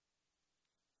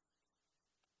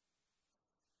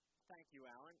Thank you,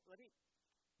 Alan. Let me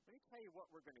tell you what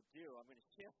we're going to do. I'm going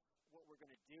to shift what we're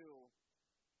going to do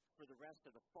for the rest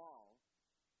of the fall.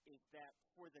 Is that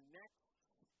for the next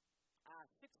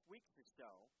 6 weeks or so,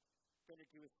 going to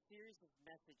do a series of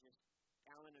messages,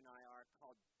 Alan and I are,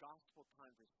 called Gospel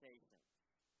Conversations.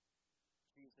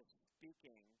 Jesus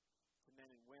speaking to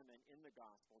men and women in the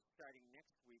Gospel, starting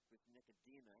next week with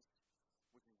Nicodemus,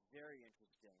 which is very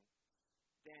interesting.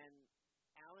 Then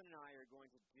Alan and I are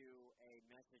going to do a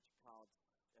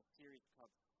series called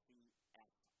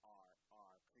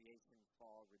CFRR, Creation,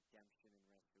 Fall, Redemption, and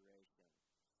Restoration.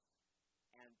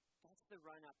 And that's the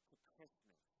run-up to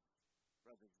Christmas,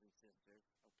 brothers and sisters,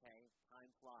 okay?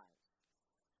 Time flies.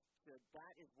 So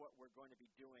that is what we're going to be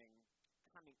doing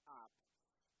coming up.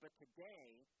 But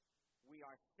today, we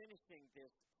are finishing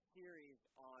this series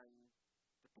on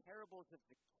the parables of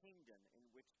the kingdom, in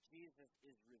which Jesus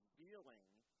is revealing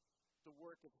the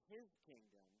work of his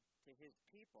kingdom to his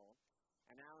people.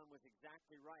 And Alan was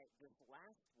exactly right. This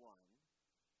last one,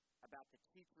 about the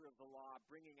teacher of the law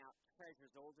bringing out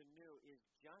treasures old and new, is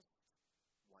just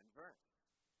one verse.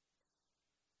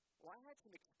 Well, I had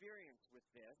some experience with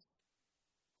this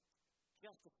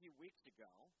just a few weeks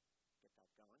ago. Get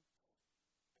that going.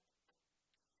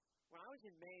 When I was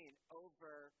in Maine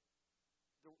over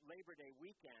the Labor Day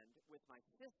weekend with my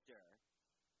sister,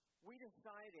 we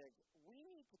decided we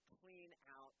need to clean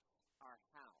out our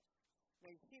house. Now,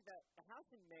 you see, the house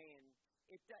in Maine,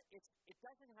 it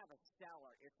doesn't have a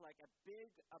cellar. It's like a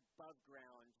big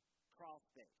above-ground crawl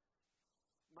space.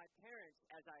 My parents,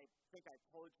 as I think I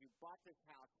told you, bought this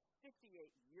house 58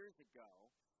 years ago.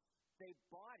 They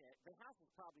bought it. The house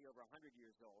is probably over 100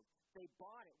 years old. They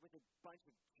bought it with a bunch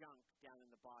of junk down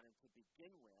in the bottom to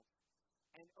begin with.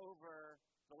 And over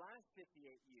the last 58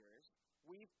 years,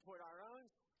 we've put our own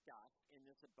stuff in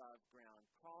this above-ground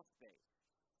crawl space.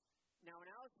 Now,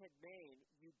 in Owlshead, Maine,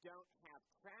 you don't have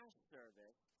trash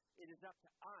service. It is up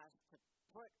to us to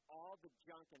put all the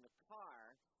junk in the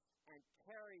car and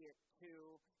carry it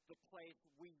to the place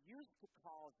we used to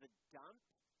call the dump.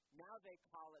 Now they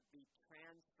call it the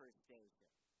transfer station.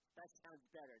 That sounds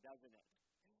better, doesn't it?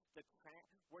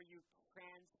 Where you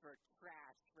transfer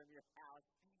trash from your house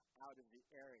out of the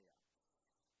area.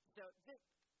 So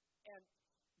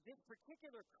this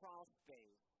particular crawl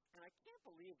space, and I can't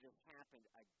believe this happened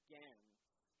again,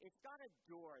 it's got a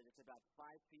door that's about 5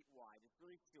 feet wide. It's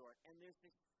really short, and there's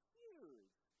this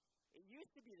huge, it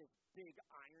used to be this big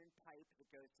iron pipe that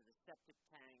goes to the septic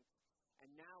tank,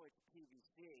 and now it's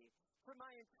PVC. For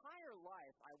my entire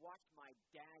life, I watched my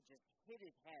dad just hit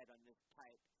his head on this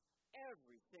pipe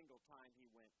every single time he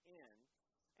went in.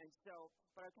 And so,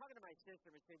 but I was talking to my sister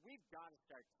and said, we've got to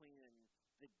start cleaning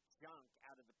the junk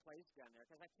out of the place down there,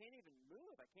 because I can't even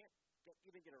move. I can't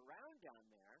even get around down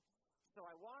there. So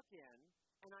I walk in,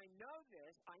 and I know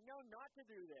not to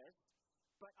do this,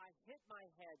 but I hit my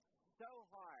head so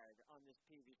hard on this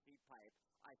PVC pipe,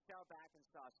 I fell back and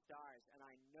saw stars, and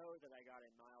I know that I got a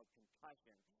mild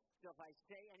concussion. So if I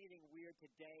say anything weird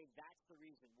today, that's the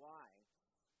reason why.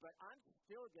 But I'm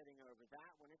still getting over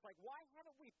that one. It's like, why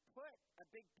haven't we put a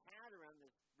big pad around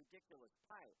this ridiculous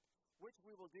pipe, which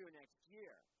we will do next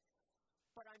year?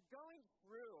 But I'm going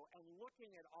through and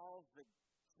looking at all the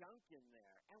junk in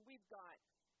there, and we've got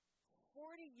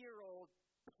 40-year-old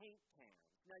paint cans.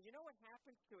 Now, you know what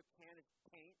happens to a can of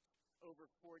paint over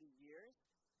 40 years?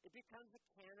 It becomes a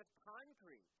can of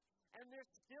concrete. And they're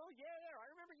still there. I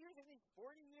remember using these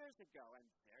 40 years ago, and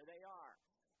there they are.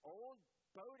 Old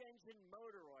boat engine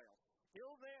motor oil,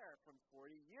 still there from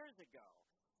 40 years ago.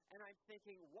 And I'm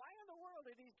thinking, why in the world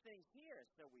are these things here?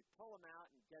 So we pull them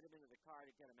out and get them into the car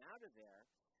to get them out of there.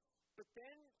 But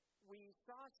then we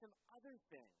saw some other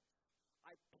things.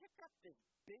 I pick up this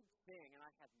big thing, and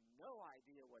I have no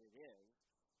idea what it is,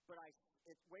 but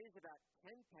it weighs about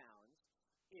 10 pounds.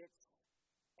 It's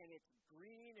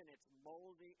green, and it's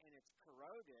moldy, and it's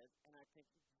corroded, and I think,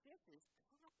 this is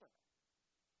copper.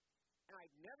 And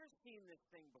I'd never seen this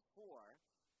thing before,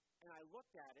 and I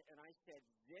looked at it, and I said,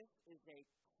 this is a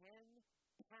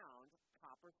 10-pound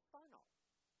copper funnel.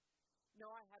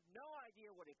 No, I have no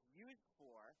idea what it's used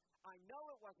for. I know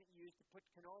it wasn't used to put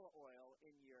canola oil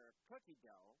in your cookie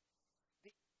dough.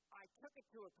 I took it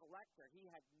to a collector. He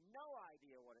had no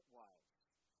idea what it was.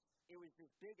 It was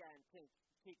this big antique.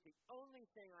 The only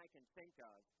thing I can think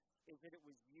of is that it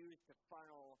was used to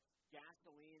funnel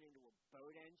gasoline into a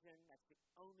boat engine. That's the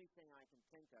only thing I can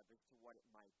think of as to what it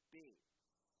might be.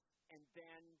 And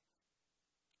then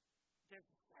there's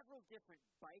several different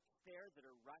bikes there that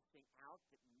are rusting out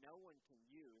that no one can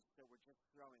use, so we're just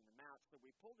throwing them out. So we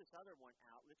pull this other one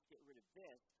out. Let's get rid of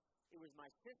this. It was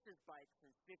my sister's bike from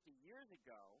 50 years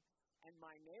ago, And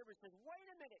my neighbor says, wait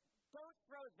a minute, don't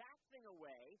throw that thing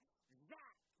away.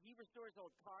 That, he restores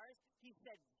old cars. He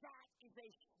said, that is a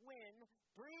Schwinn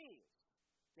Breeze.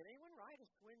 Did anyone ride a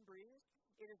Schwinn Breeze?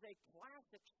 It is a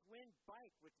classic Schwinn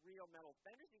bike with real metal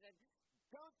fenders. He said,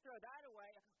 don't throw that away.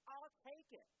 I'll take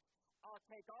it. I'll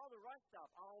take all the rust off.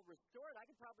 I'll restore it. I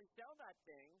could probably sell that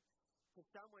thing to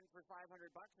someone for $500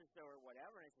 or so or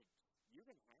whatever. And I said, you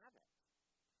can have it.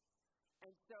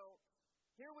 And so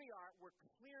here we are. We're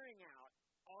clearing out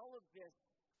all of this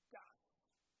stuff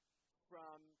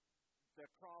from the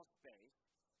crawl space.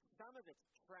 Some of it's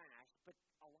trash, but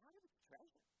a lot of it's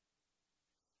treasure.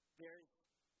 There's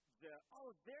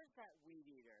that weed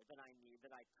eater that I need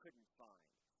that I couldn't find.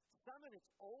 Some of it's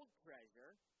old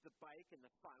treasure, the bike and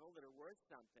the funnel that are worth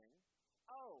something.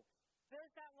 Oh,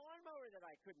 there's that lawnmower that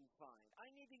I couldn't find.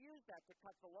 I need to use that to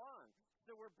cut the lawn.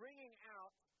 So we're bringing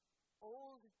out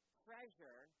old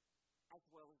treasure as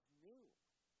well as new.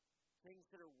 Things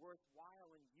that are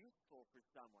worthwhile and useful for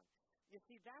someone. You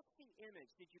see, that's the image.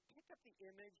 Did you pick up the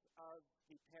image of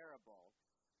the parable?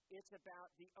 It's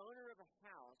about the owner of a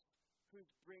house who's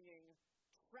bringing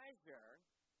treasure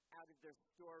out of their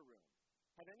storeroom.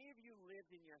 Have any of you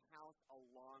lived in your house a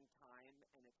long time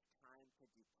and it's time to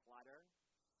declutter?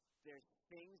 There's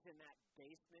things in that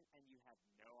basement and you have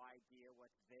no idea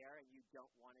what's there and you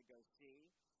don't want to go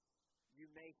see. You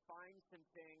may find some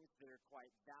things that are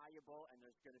quite valuable and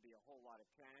there's going to be a whole lot of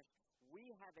trash.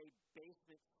 We have a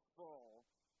basement full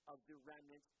of the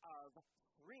remnants of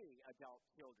 3 adult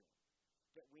children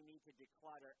that we need to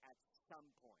declutter at some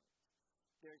point.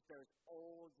 There's those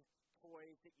old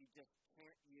toys that you just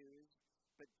can't use,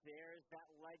 but there's that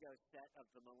Lego set of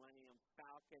the Millennium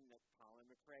Falcon that Colin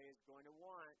McRae is going to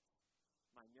want.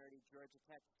 My nerdy Georgia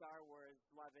Tech Star Wars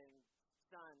loving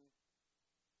son.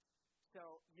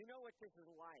 So you know what this is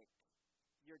like.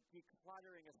 You're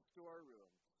decluttering a storeroom.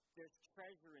 There's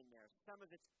treasure in there. Some of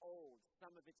it's old,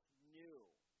 some of it's new,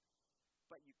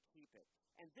 but you keep it.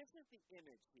 And this is the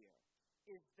image here,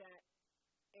 is that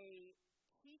a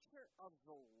teacher of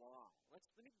the law. Let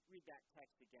me read that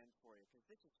text again for you, because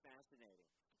this is fascinating.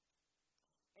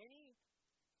 Any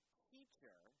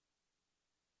teacher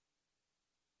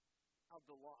of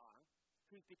the law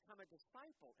who's become a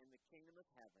disciple in the kingdom of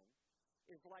heaven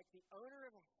is like the owner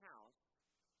of a house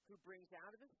who brings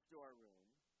out of his storeroom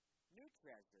new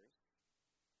treasures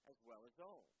as well as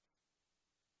old.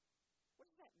 What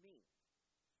does that mean?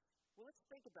 Well, let's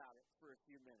think about it for a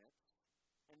few minutes,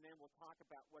 and then we'll talk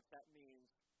about what that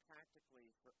means practically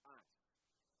for us.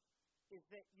 Is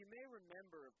that you may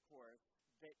remember, of course,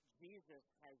 that Jesus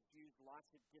has used lots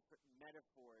of different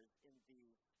metaphors in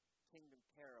these kingdom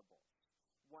parables.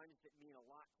 Ones that mean a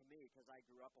lot to me because I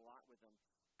grew up a lot with them.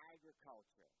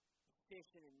 Agriculture,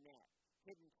 fish in a net,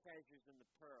 hidden treasures in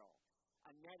the pearl,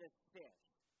 a net of fish,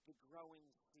 the growing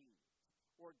seed,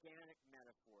 organic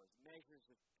metaphors, measures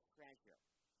of treasure.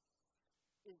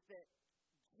 Is that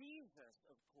Jesus,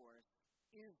 of course,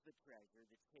 is the treasure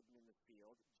that's hidden in the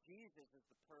field. Jesus is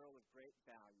the pearl of great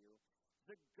value.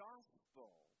 The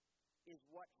gospel is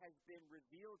what has been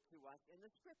revealed to us in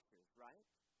the scriptures, right?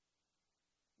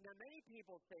 Now, many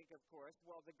people think, of course,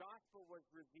 well, the gospel was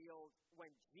revealed when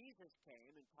Jesus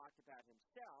came and talked about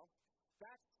himself.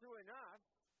 That's true enough.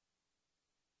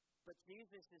 But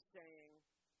Jesus is saying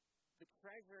the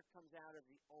treasure comes out of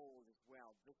the old as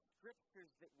well. The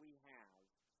scriptures that we have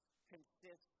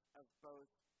consist of both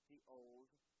the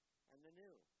Old and the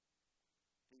New.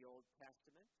 The Old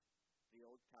Testament, the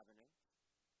Old Covenant,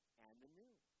 and the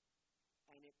New.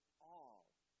 And it all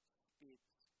speaks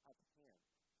of him.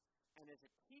 And as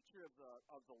a teacher of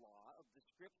the law, of the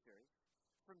scriptures,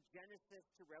 from Genesis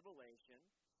to Revelation,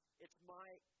 it's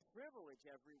my privilege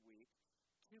every week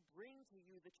to bring to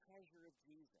you the treasure of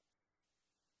Jesus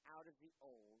out of the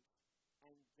Old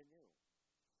and the New.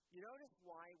 You notice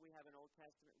why we have an Old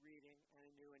Testament reading and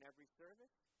a New in every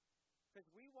service? Because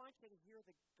we want you to hear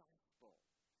the gospel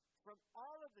from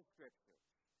all of the scriptures,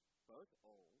 both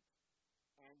Old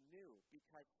and New,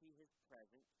 because he is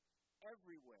present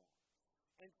everywhere.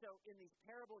 And so in these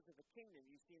parables of the kingdom,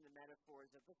 you see in the metaphors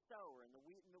of the sower and the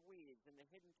wheat and the weeds and the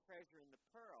hidden treasure and the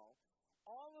pearl,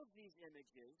 all of these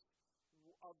images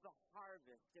of the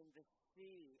harvest and the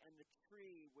sea and the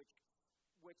tree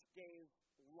which gave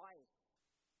life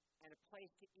and a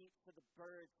place to eat for the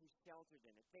birds who sheltered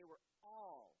in it. They were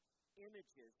all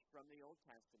images from the Old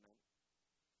Testament.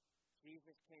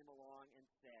 Jesus came along and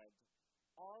said,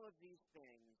 all of these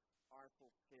things are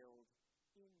fulfilled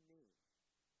in me.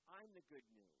 I'm the good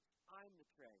news. I'm the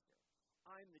treasure.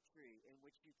 I'm the tree in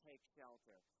which you take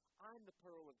shelter. I'm the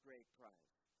pearl of great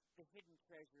price, the hidden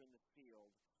treasure in the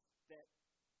field that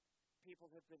people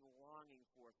have been longing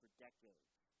for decades.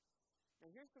 Now,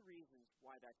 here's the reasons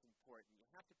why that's important. You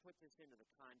have to put this into the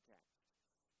context.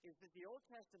 Is that the Old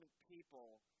Testament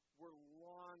people were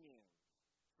longing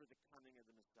for the coming of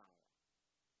the Messiah.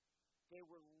 They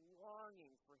were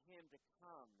longing for him to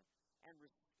come and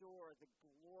restore the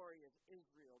glory of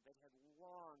Israel that had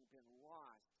long been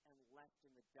lost and left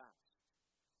in the dust.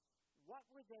 What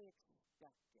were they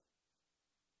expecting?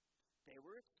 They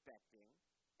were expecting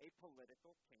a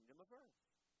political kingdom of earth.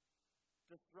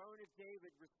 The throne of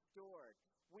David restored.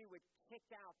 We would kick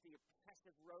out the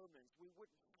oppressive Romans. We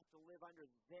wouldn't have to live under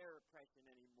their oppression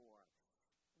anymore.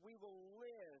 We will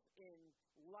live in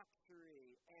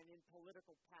luxury and in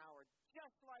political power,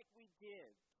 just like we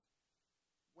did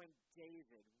when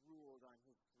David ruled on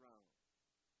his throne.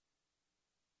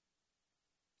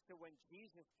 So when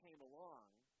Jesus came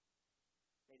along,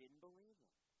 they didn't believe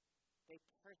him. They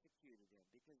persecuted him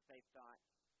because they thought,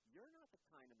 you're not the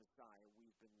kind of Messiah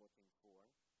we've been looking for.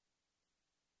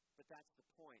 But that's the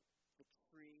point. The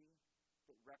tree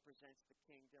that represents the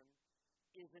kingdom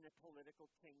isn't a political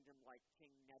kingdom like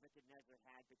King Nebuchadnezzar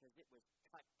had because it was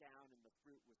cut down and the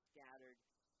fruit was scattered.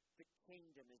 The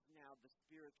kingdom is now the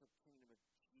spiritual kingdom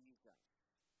of Jesus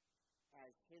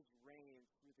as his reign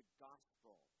through the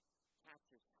gospel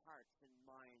captures hearts and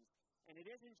minds. And it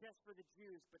isn't just for the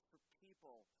Jews, but for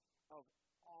people of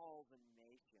all the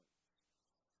nations.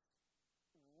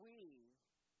 We,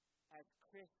 as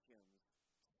Christians,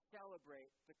 celebrate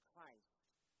the Christ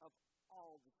of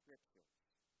all the Scriptures.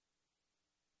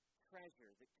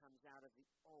 Treasure that comes out of the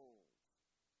old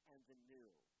and the new.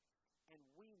 And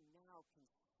we now can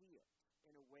see it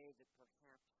in a way that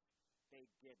perhaps they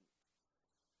didn't.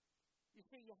 You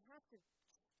see, you have to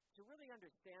really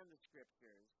understand the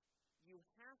Scriptures, you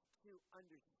have to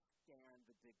understand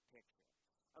the big picture.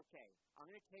 Okay, I'm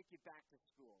going to take you back to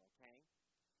school, okay?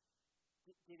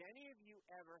 Did any of you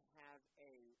ever have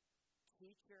a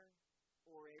teacher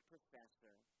or a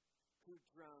professor who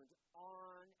droned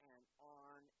on and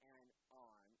on and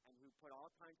on and who put all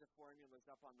kinds of formulas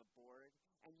up on the board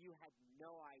and you had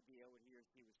no idea what he or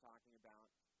she was talking about?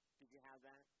 Did you have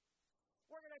that?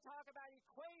 We're going to talk about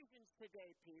equations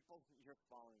today, people. You're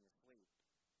falling asleep.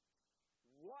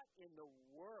 What in the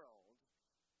world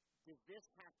does this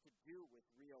have to do with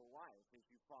real life as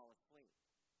you fall asleep?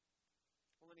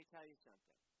 Well, let me tell you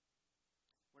something.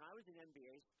 When I was in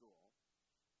MBA school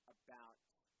about,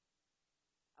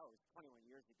 it was 21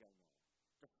 years ago now,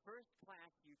 the first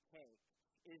class you take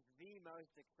is the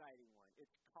most exciting one.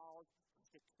 It's called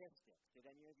statistics. Did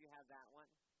any of you have that one?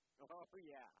 Oh,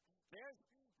 yeah.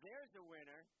 There's a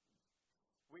winner.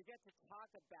 We get to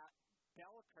talk about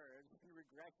bell curves and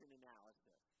regression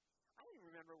analysis. I don't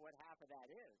even remember what half of that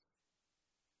is.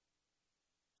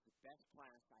 It's the best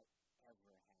class I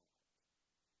ever had.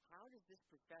 How does this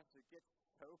professor get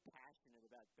so passionate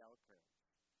about bell curves?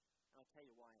 And I'll tell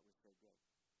you why it was so good.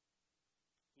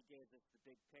 He gave us the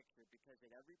big picture because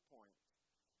at every point,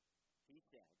 he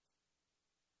said,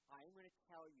 I'm going to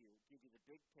give you the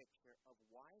big picture of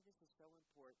why this is so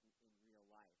important in real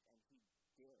life. And he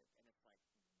did. And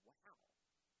it's like, wow,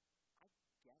 I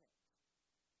get it.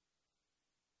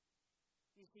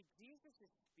 You see, Jesus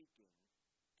is speaking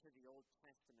to the Old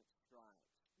Testament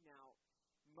scribes. Now,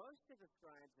 most of the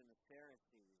scribes and the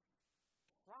Pharisees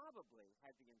probably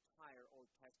had the entire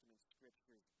Old Testament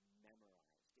scriptures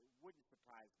memorized. It wouldn't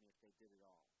surprise me if they did it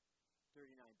all.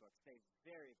 39 books. They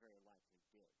very, very likely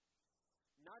did.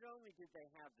 Not only did they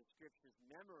have the scriptures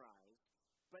memorized,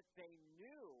 but they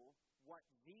knew what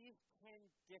these 10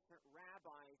 different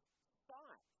rabbis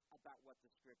thought about what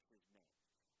the scriptures meant.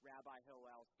 Rabbi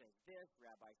Hillel says this,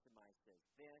 Rabbi Shammai says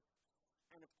this.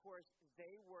 And of course,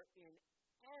 they were in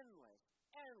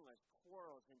endless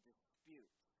quarrels and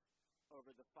disputes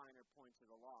over the finer points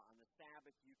of the law. On the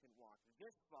Sabbath, you can walk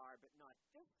this far, but not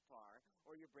this far,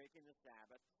 or you're breaking the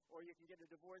Sabbath, or you can get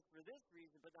a divorce for this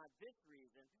reason, but not this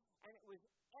reason. And it was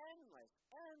endless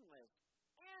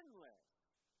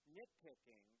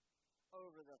nitpicking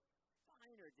over the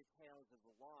finer details of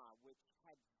the law, which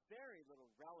had very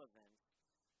little relevance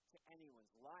to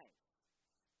anyone's life.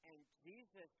 And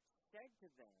Jesus said to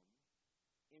them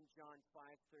in John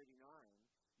 5:39,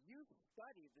 you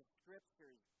study the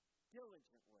scriptures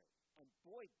diligently, and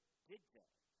boy, did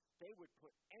they. They would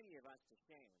put any of us to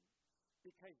shame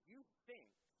because you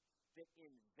think that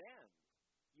in them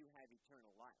you have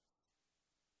eternal life.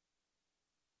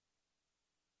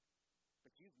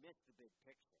 But you've missed the big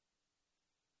picture.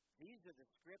 These are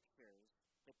the scriptures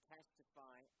that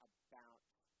testify about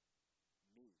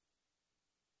me.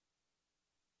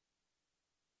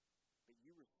 But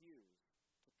you refuse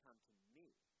to come to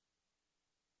me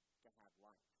to have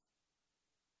life.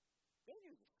 They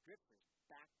knew the scriptures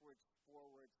backwards,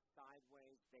 forwards,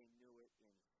 sideways. They knew it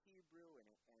in Hebrew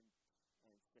and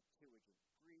Septuagint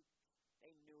Greek.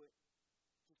 They knew it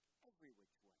just every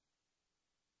which way.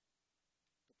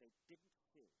 But they didn't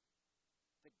see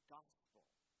the gospel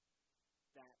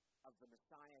that of the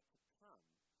Messiah to come,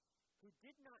 who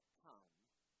did not come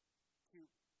to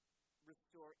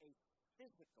restore a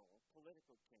physical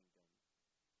political kingdom,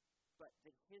 but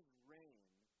that his reign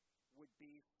would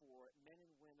be for men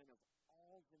and women of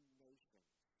all the nations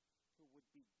who would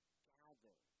be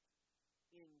gathered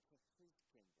into his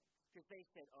kingdom. Because they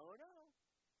said, oh no,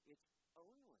 it's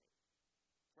only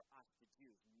for us the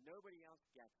Jews. Nobody else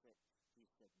gets it. He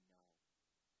said, no.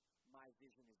 My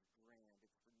vision is grand.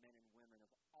 It's for men and women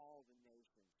of all the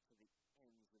nations to the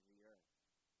ends of the earth.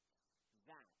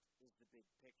 That is the big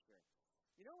picture.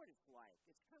 You know what it's like?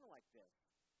 It's kind of like this.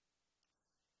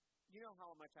 You know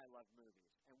how much I love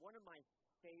movies. And one of my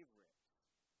favorite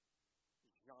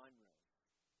genres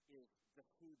is the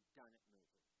whodunit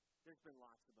movie. There's been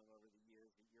lots of them over the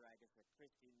years. The Agatha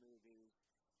Christie movies.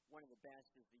 One of the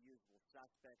best is The Usual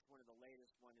Suspects. One of the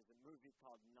latest one is a movie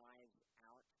called Knives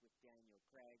Out with Daniel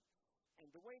Craig.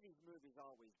 And the way these movies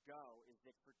always go is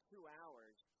that for 2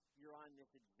 hours, you're on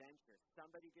this adventure.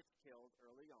 Somebody gets killed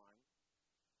early on,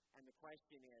 and the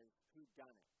question is, who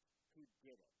done it? Who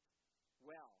did it?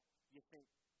 Well, you think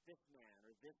this man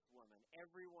or this woman,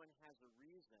 everyone has a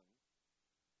reason,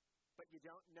 but you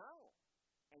don't know.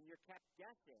 And you're kept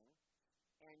guessing,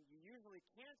 and you usually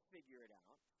can't figure it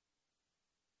out.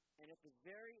 And at the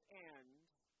very end,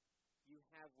 you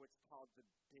have what's called the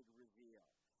big reveal.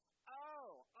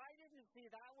 Oh, I didn't see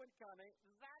that one coming.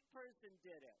 That person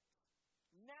did it.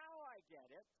 Now I get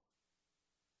it.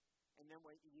 And then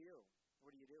what do you do?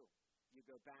 What do? You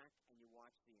go back and you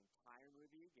watch the entire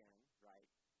movie again,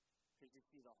 right? Because you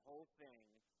see the whole thing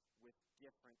with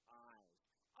different eyes.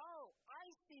 Oh,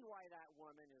 I see why that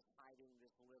woman is hiding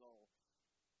this little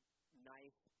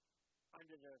knife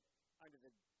under the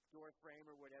door frame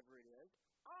or whatever it is.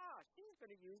 Ah, she's going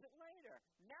to use it later.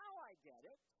 Now I get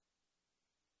it.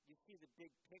 You see the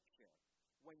big picture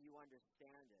when you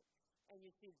understand it. And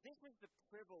you see, this is the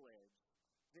privilege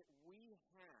that we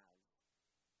have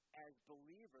as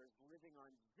believers living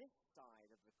on this side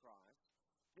of the cross,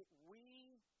 that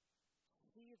we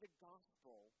see the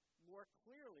gospel more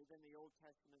clearly than the Old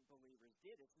Testament believers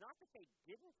did. It's not that they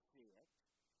didn't see it,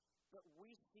 but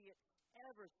we see it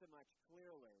ever so much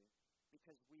clearly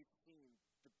because we've seen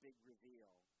the big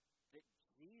reveal that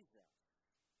Jesus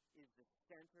is the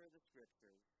center of the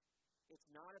Scriptures. It's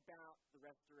not about the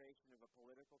restoration of a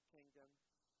political kingdom,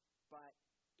 but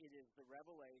it is the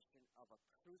revelation of a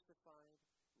crucified,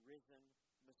 risen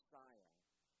Messiah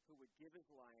who would give his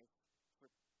life for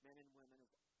men and women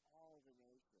of all the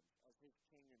nations as his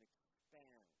kingdom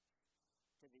expands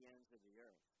to the ends of the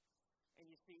earth. And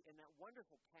you see, in that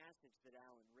wonderful passage that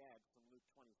Alan read from Luke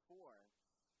 24,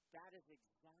 that is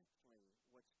exactly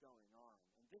what's going on.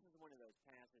 And this is one of those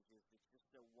passages that's just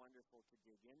so wonderful to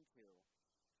dig into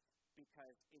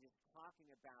because it is talking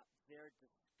about their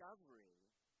discovery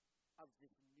of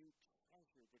this new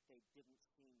treasure that they didn't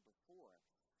see before.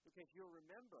 Because you'll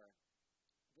remember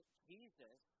that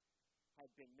Jesus had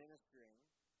been ministering.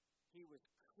 He was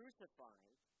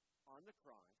crucified on the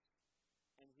cross,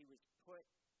 and he was put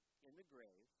in the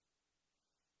grave.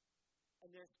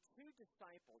 And there's 2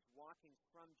 disciples walking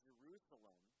from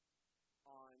Jerusalem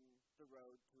on the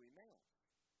road to Emmaus.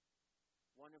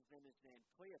 One of them is named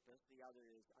Cleopas, the other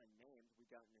is unnamed. We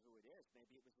don't know who it is.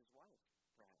 Maybe it was his wife,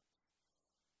 perhaps.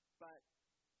 But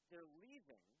they're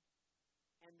leaving,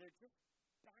 and they're just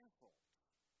baffled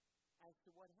as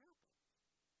to what happened.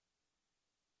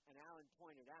 And Alan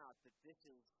pointed out that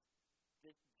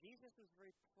that Jesus was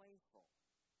very playful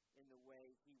in the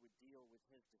way he would deal with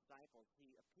his disciples.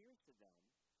 He appears to them,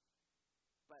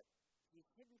 but he's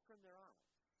hidden from their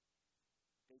eyes.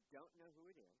 They don't know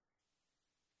who it is.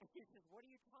 And he says, what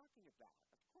are you talking about?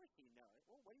 Of course he knows.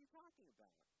 Well, what are you talking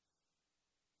about?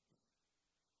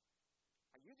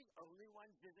 Are you the only one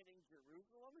visiting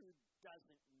Jerusalem who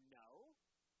doesn't know?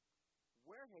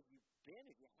 Where have you been?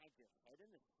 Have you had your head in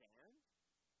the sand?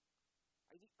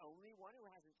 Are you the only one who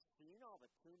hasn't seen all the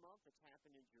tumult that's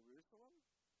happened in Jerusalem?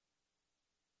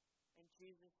 And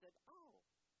Jesus said, oh,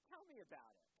 tell me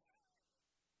about it.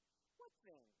 What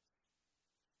things?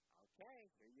 Okay,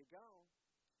 here you go.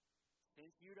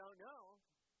 Since you don't know,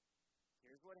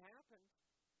 here's what happened.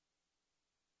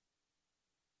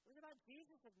 It was about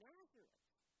Jesus of Nazareth,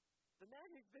 the man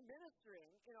who's been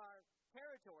ministering in our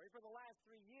territory for the last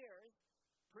 3 years,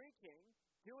 preaching,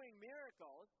 doing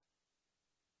miracles.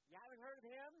 You haven't heard of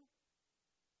him?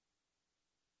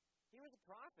 He was a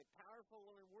prophet, powerful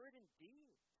in word and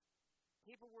deed.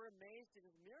 People were amazed at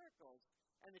his miracles,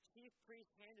 and the chief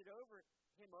priest handed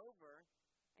him over,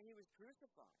 and he was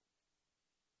crucified.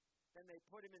 Then they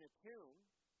put him in a tomb.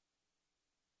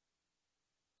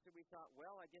 So we thought,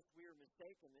 well, I guess we were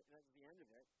mistaken. That was the end of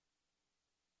it.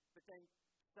 But then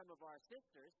some of our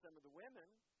sisters, some of the women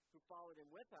who followed him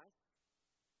with us,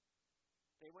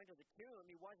 they went to the tomb.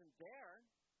 He wasn't there.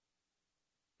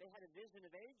 They had a vision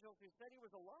of angels who said he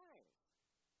was alive.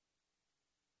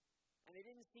 And they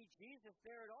didn't see Jesus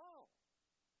there at all.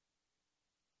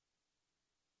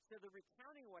 So they're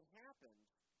recounting what happened,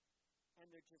 and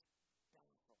they're just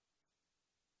baffled.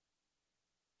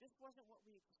 This wasn't what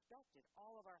we expected.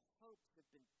 All of our hopes have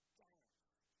been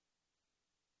dashed.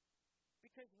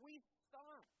 Because we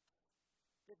thought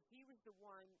that he was the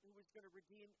one who was going to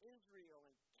redeem Israel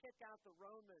and kick out the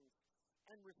Romans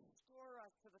and restore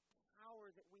us to the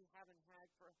power that we haven't had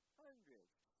for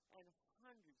hundreds and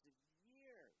hundreds of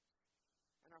years.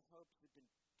 And our hopes have been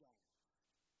dashed.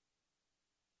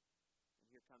 And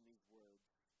here come these words.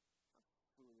 How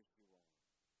foolish you are.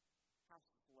 How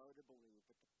slow to believe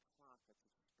that the prophets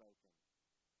have spoken.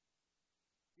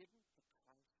 Didn't the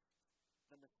Christ,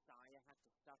 the Messiah, have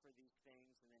to suffer these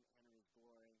things and then enter his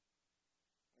glory?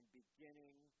 And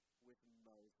beginning with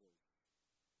Moses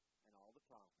and all the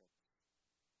prophets,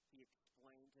 he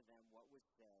explained to them what was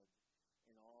said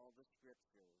in all the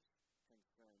scriptures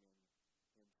concerning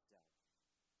himself.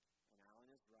 And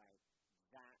Alan is right.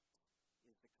 That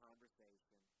is the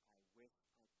conversation I wish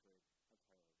I could have heard.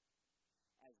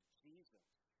 As Jesus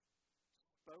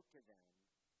spoke to them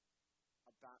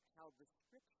about how the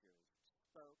scriptures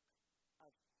spoke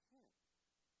of him.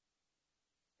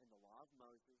 In the law of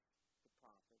Moses, the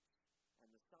prophets,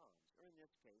 and the Psalms, or in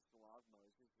this case, the law of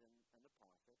Moses and the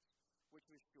prophets, which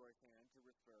was shorthand to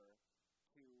refer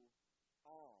to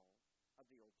all of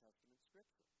the Old Testament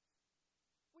scripture.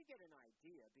 We get an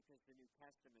idea because the New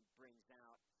Testament brings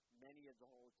out many of the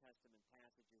Old Testament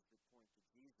passages that point to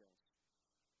Jesus.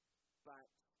 But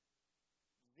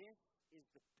this is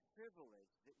the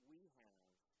privilege that we have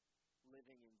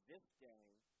living in this day,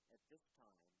 at this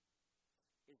time,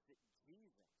 is that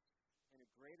Jesus, in a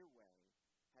greater way,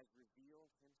 has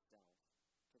revealed himself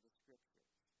to the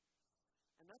scriptures.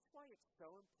 And that's why it's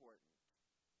so important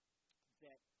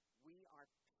that we are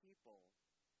people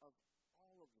of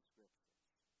all of the scriptures.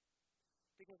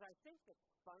 Because I think that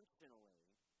functionally,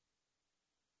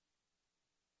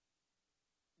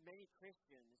 many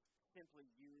Christians simply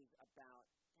use about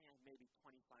maybe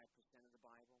 25% of the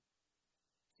Bible.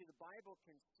 See, the Bible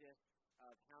consists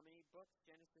of how many books?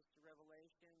 Genesis to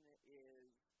Revelation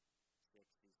is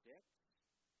 66,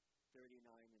 39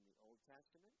 in the Old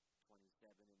Testament,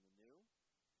 27 in the New.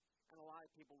 And a lot of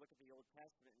people look at the Old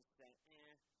Testament and say,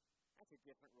 that's a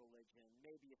different religion,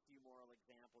 maybe a few moral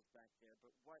examples back there,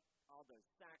 but what, all those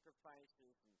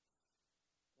sacrifices, and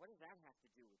what does that have to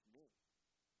do with me?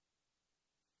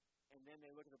 And then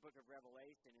they look at the book of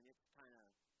Revelation, and it's kind of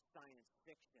science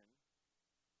fiction.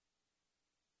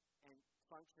 And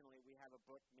functionally, we have a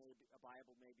book, maybe a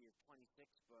Bible maybe of 26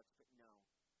 books, but no.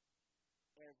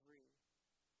 Every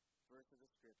verse of the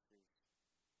scriptures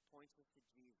points us to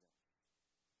Jesus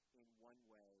in one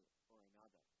way or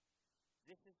another.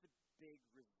 This is the big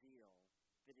reveal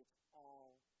that it's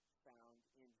all found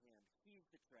in him. He's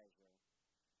the treasure,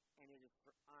 and it is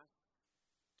for us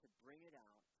to bring it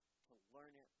out, to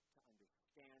learn it, to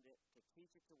understand it, to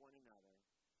teach it to one another,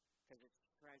 because it's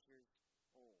treasures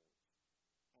old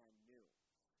and new.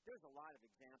 There's a lot of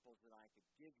examples that I could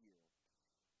give you,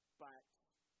 but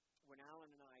when Alan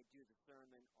and I do the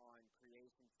sermon on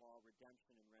creation, fall,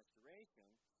 redemption, and restoration,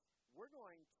 we're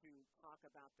going to talk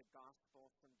about the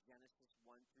gospel from Genesis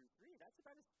 1 through 3. That's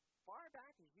about as far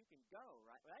back as you can go,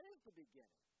 right? That is the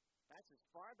beginning. That's as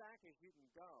far back as you can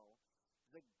go.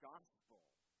 The gospel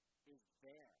is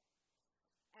there.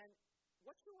 And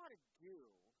what you ought to do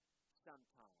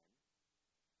sometime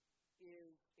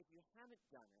is, if you haven't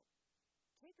done it,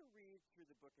 take a read through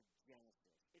the book of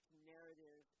Genesis. It's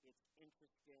narrative, it's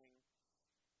interesting.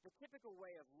 The typical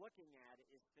way of looking at it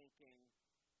is thinking,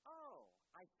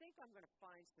 I think I'm going to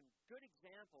find some good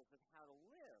examples of how to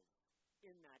live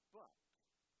in that book.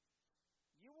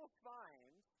 You will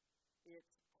find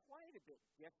it's quite a bit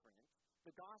different.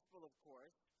 The gospel, of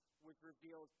course, was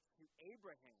revealed to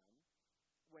Abraham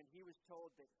when he was told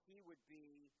that he would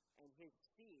be, and his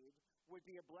seed would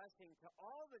be a blessing to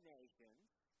all the nations.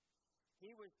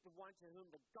 He was the one to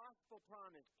whom the gospel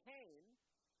promise came,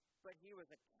 but he was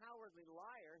a cowardly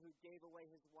liar who gave away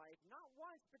his wife not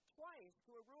once but twice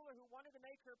to a ruler who wanted to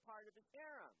make her part of his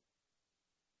harem.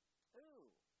 Ooh.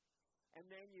 And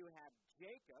then you have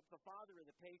Jacob, the father of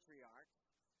the patriarchs.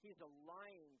 He's a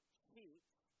lying cheat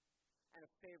and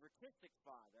a favoritistic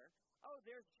father. Oh,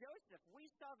 there's Joseph. We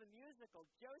saw the musical,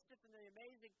 Joseph and the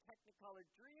Amazing Technicolor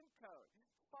Dreamcoat.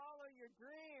 Follow your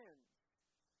dreams.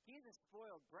 He's a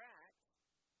spoiled brat.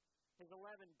 His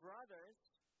 11 brothers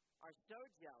are so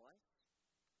jealous.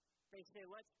 They say,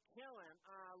 let's kill him.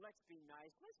 Let's be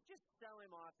nice. Let's just sell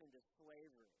him off into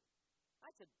slavery.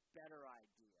 That's a better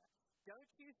idea. Don't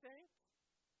you think?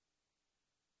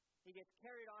 He gets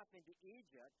carried off into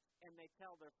Egypt, and they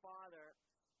tell their father,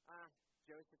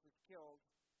 Joseph was killed.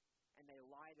 And they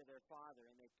lie to their father,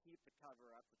 and they keep the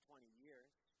cover up for 20 years.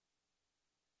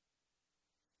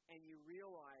 And you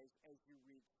realize as you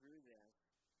read through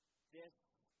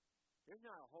there's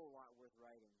not a whole lot worth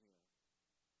writing here.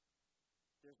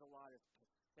 There's a lot of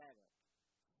pathetic,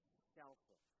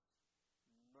 selfish,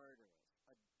 murderous,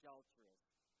 adulterous,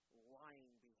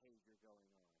 lying behavior going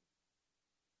on.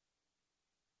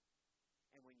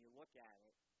 And when you look at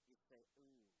it, you say,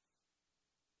 ooh,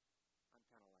 I'm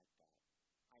kind of like that.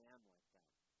 I am like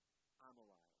that. I'm a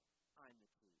liar. I'm the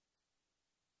thief.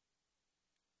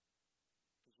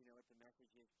 Because you know what the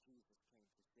message is? Jesus came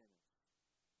for sinners.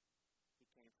 He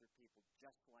came for people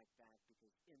just like that,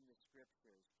 because in the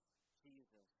Scriptures,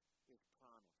 Jesus is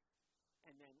promised.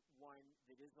 And then one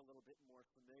that is a little bit more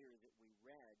familiar that we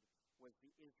read was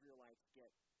the Israelites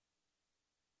get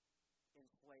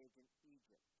enslaved in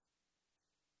Egypt.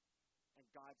 And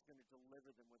God's going to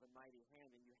deliver them with a mighty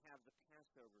hand, and you have the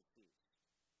Passover feast.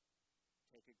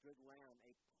 Take a good lamb,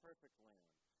 a perfect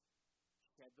lamb,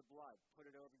 shed the blood, put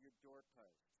it over your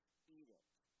doorpost, eat it.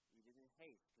 Eat it in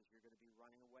haste, because you're going to be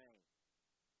running away.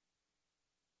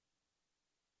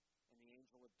 And the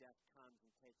angel of death comes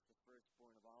and takes the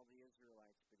firstborn of all the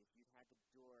Israelites, but if you had the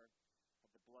blood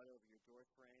over your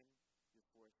doorframe,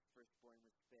 your firstborn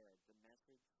was spared. The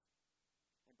message,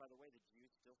 and by the way, the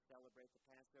Jews still celebrate the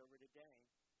Passover today,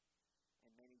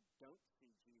 and many don't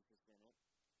see Jesus in it,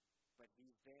 but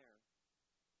he's there.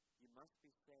 You must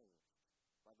be saved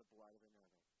by the blood of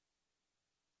another.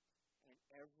 And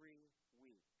every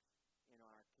week in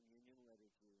our communion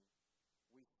liturgy,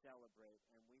 we celebrate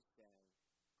and we say,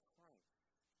 Christ,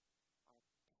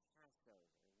 our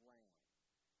Passover lamb,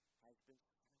 has been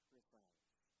sacrificed.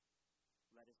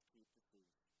 Let us keep the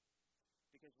feast.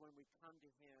 Because when we come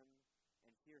to him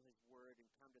and hear his word and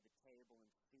come to the table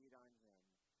and feed on him,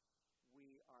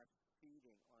 we are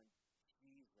feeding on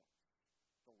Jesus,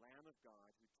 the Lamb of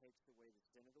God who takes away the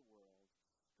sin of the world,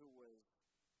 who was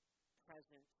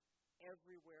present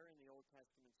everywhere in the Old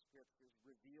Testament Scriptures,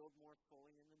 revealed more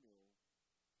fully in the New.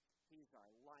 He's our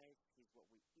life. He's what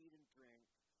we eat and drink.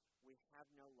 We have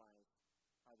no life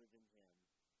other than him.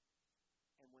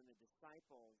 And when the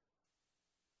disciples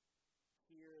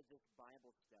hear this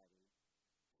Bible study,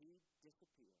 he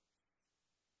disappears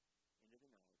into the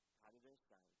night, out of their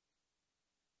sight.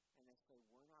 And they say,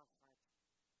 weren't our hearts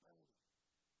burning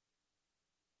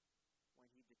when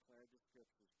he declared the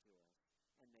Scriptures to us?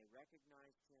 And they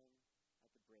recognized him at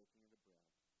the breaking of the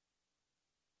bread.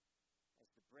 As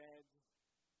the bread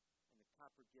and the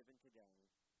cup are given today,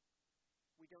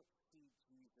 we don't see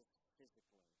Jesus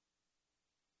physically,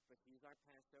 but he's our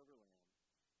Passover lamb.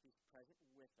 He's present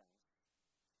with us,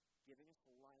 giving us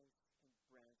life and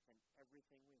breath and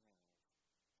everything we have.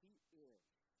 He is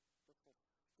the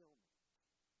fulfillment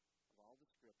of all the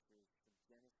Scriptures from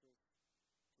Genesis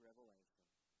to Revelation.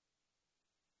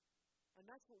 And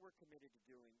that's what we're committed to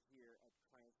doing here at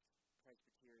Christ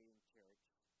Presbyterian Church.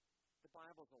 The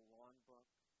Bible's a long book.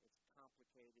 It's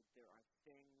complicated. There are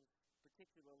things,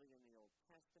 particularly in the Old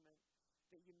Testament,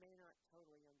 that you may not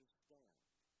totally understand.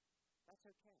 That's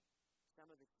okay.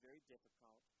 Some of it's very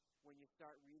difficult. When you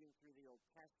start reading through the Old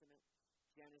Testament,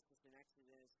 Genesis and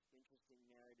Exodus, interesting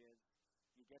narratives,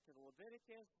 you get to the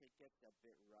Leviticus, it gets a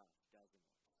bit rough, doesn't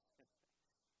it?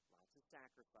 Lots of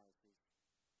sacrifices.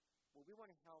 Well, we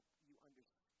want to help you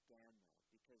understand that,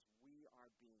 because we are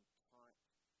being taught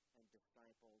and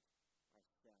discipled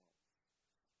ourselves.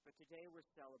 But today we're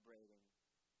celebrating.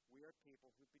 We are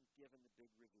people who've been given the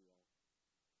big reveal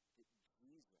that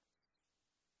Jesus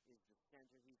is the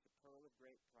center. He's the pearl of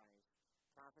great price,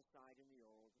 prophesied in the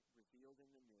Old, revealed in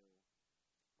the New,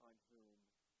 on whom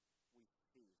we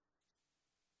feast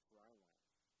for our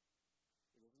life.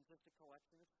 It isn't just a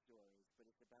collection of stories, but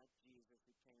it's about Jesus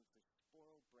who came for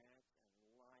spoiled brats and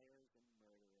liars